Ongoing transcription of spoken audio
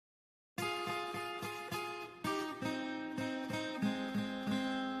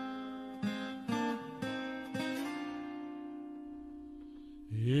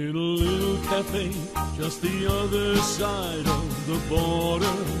In a little cafe just the other side of the border,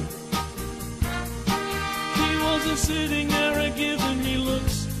 he was sitting there giving me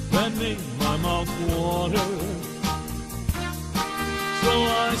looks that made my mouth water. So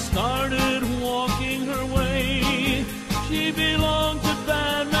I started walking her way. She belonged to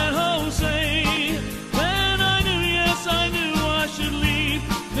bad man Jose. Then I knew, yes I knew I should leave.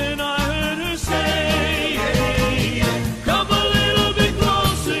 Then I heard her say, come a little bit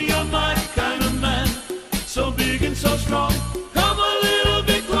closer, you're my kind of man, so big and so strong. Come a little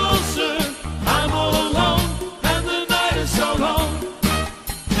bit closer, I'm all alone, and the night is so long.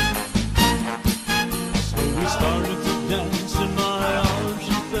 So we started to dance in my arms,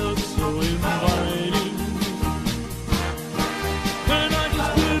 she felt so inviting. And I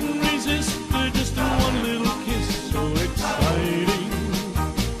just couldn't resist her, just one little kiss, so exciting.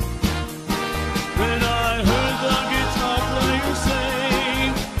 When I heard the guitar player say,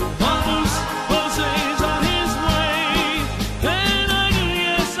 Vamos, Jose's on his way. Then I knew,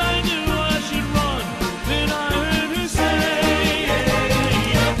 yes I knew I should run. Then I heard her say,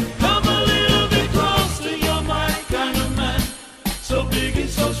 come a little bit closer, you're my kind of man, so big and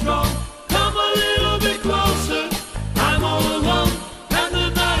so strong. Come a little bit closer, I'm all alone, and the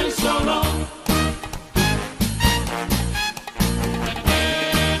night is so long.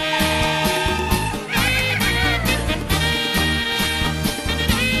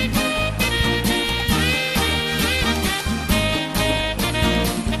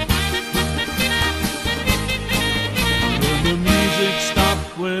 When the music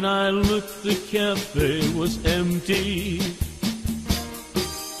stopped, when I looked, the cafe was empty.